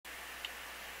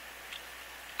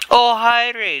Oh,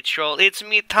 hi Rachel, it's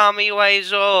me Tommy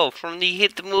Wiseau from the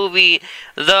hit movie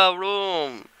The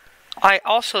Room. I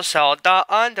also sell the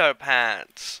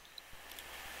underpants.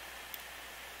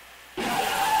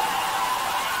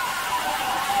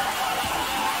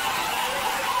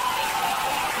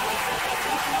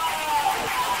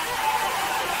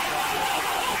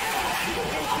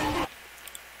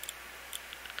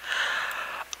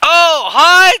 Oh,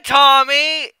 hi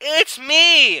Tommy, it's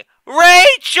me,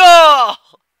 Rachel!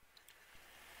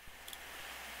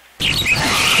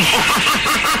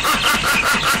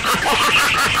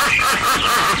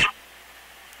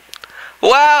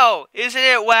 Wow, isn't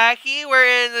it wacky?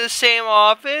 We're in the same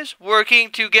office, working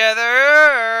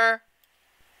together.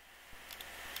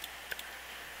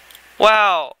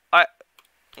 Wow, I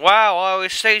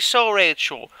always say so,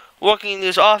 Rachel. Working in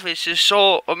this office is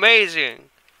so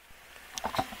amazing.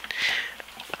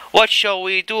 What shall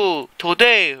we do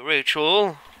today,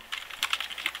 Rachel?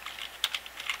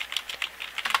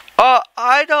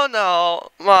 I don't know,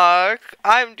 Mark.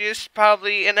 I'm just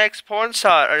probably an ex-porn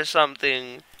star or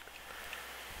something.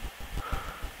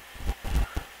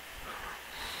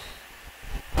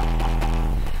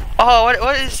 Oh,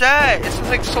 what is that? It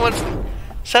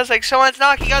sounds like someone's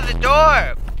knocking on the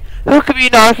door. Who could be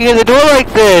knocking on the door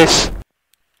like this?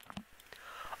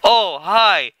 Oh,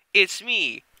 hi, it's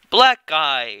me, Black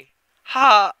Guy.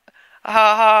 Ha, ha,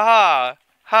 ha, ha,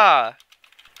 ha.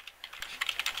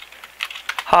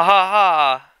 Ha, ha,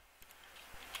 ha.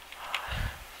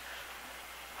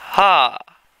 Ha.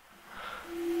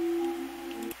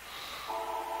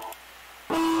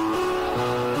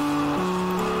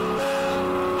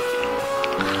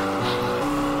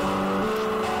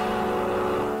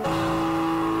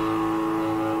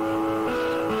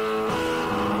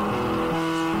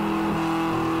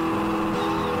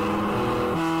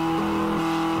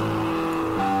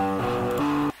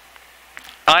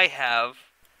 I have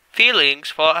feelings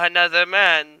for another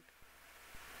man,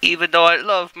 even though I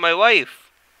love my wife.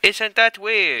 Isn't that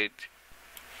weird?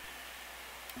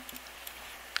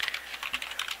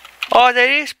 Oh, that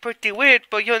is pretty weird,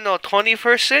 but you know,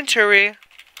 21st century.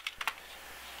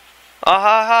 Ah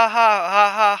ha ha ha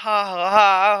ha ha ha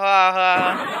ha ha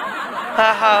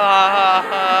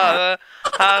ha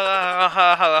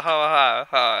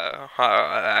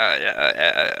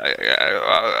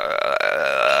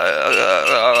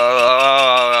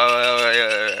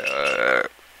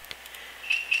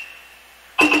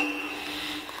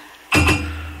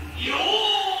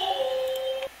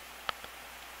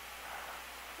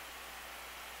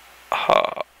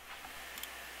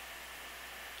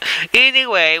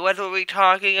Anyway, what were we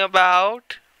talking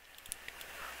about?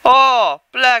 Oh,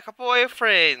 black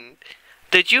boyfriend.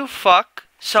 Did you fuck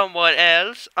someone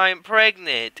else? I'm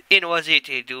pregnant. And was it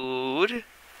a dude?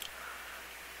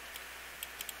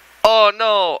 Oh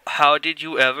no, how did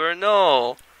you ever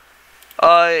know?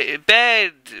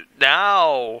 Bed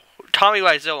now. Tommy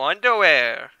Wiseau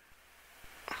underwear.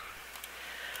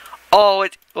 Oh,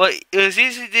 is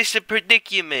this a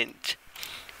predicament?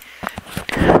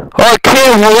 I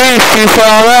can't believe she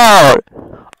found out!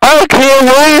 I can't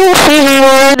believe she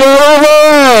went to the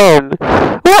room!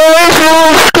 Why is she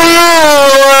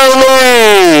screaming?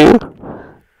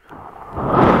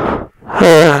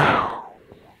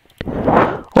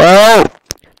 Well,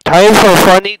 time for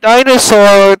funny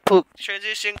dinosaur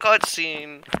transition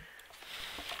cutscene.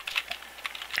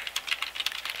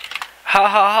 Ha ha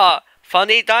ha!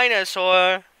 Funny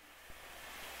dinosaur.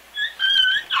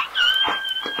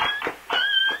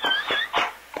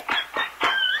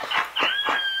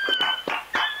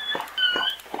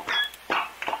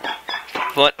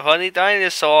 Funny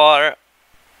dinosaur.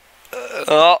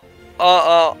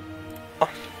 Oh.